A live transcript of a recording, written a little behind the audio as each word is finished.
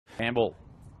Campbell.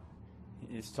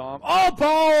 It's time. Oh,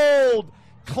 bowled!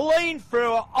 Clean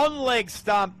through on leg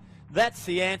stump. That's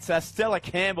the answer. Stella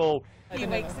Campbell. A few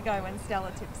weeks ago when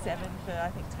Stella took 7 for, I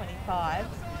think, 25,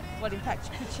 what impact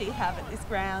could she have at this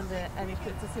ground, and if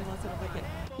it's a similar sort of wicket?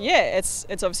 Yeah, it's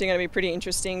obviously going to be pretty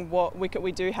interesting what wicket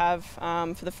we do have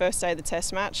for the first day of the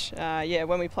Test match. Yeah,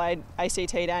 when we played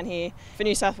ACT down here for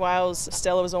New South Wales,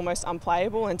 Stella was almost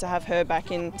unplayable, and to have her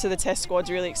back into the Test squad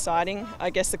is really exciting. I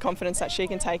guess the confidence that she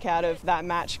can take out of that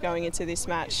match going into this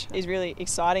match is really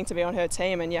exciting to be on her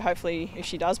team, and yeah, hopefully if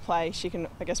she does play, she can,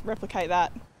 I guess, replicate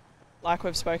that. Like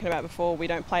we've spoken about before, we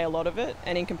don't play a lot of it,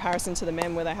 and in comparison to the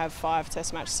men where they have 5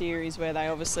 Test match series where they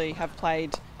obviously have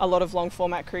played a lot of long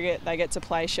format cricket, they get to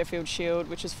play Sheffield Shield,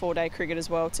 which is 4-day cricket as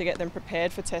well, to get them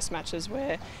prepared for Test matches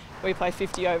where we play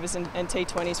 50 overs and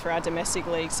T20s for our domestic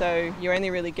league. So you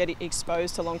only really get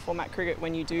exposed to long format cricket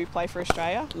when you do play for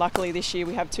Australia. Luckily this year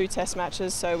we have 2 Test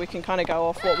matches, so we can kind of go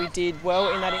off what we did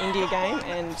well in that India game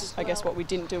and I guess what we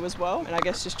didn't do as well, and I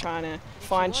guess just trying to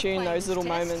fine tune those little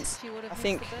moments. I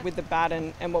think with the bat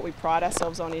and what we pride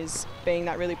ourselves on is being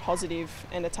that really positive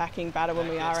and attacking batter when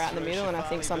we are out in the middle, and I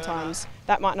think sometimes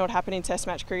that might not happen in Test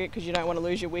match cricket because you don't want to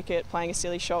lose your wicket playing a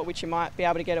silly shot which you might be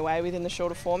able to get away with in the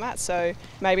shorter format. So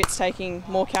maybe it's taking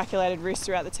more calculated risks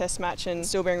throughout the Test match and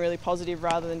still being really positive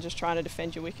rather than just trying to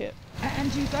defend your wicket.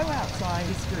 And do you go outside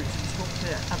this group and talk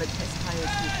to other Test players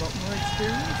who've got more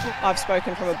experience? I've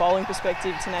spoken from a bowling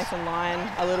perspective to Nathan Lyon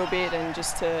a little bit and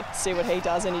just to see what he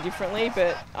does any differently,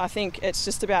 but I think it's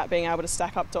just about being able to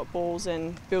stack up dot balls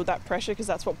and build that pressure, because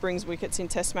that's what brings wickets in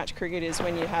Test match cricket, is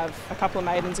when you have a couple of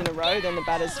maidens in a row, then the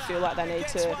batters feel like they need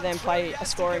to then play a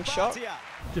scoring shot.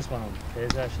 Just one on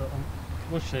Cares, Ashleigh.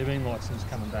 What's she been like since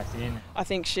coming back in? I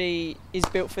think she is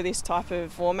built for this type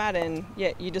of format, and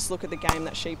yeah, you just look at the game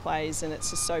that she plays and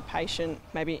it's just so patient,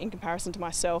 maybe in comparison to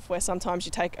myself, where sometimes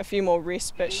you take a few more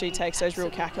risks, but she takes those real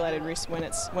calculated risks when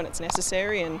it's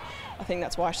necessary, and I think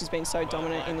that's why she's been so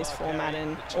dominant in this format.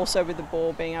 And also with the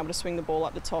ball, being able to swing the ball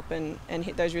up the top and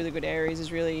hit those really good areas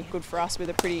is really good for us with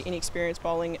a pretty inexperienced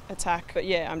bowling attack. But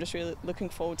yeah, I'm just really looking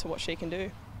forward to what she can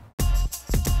do.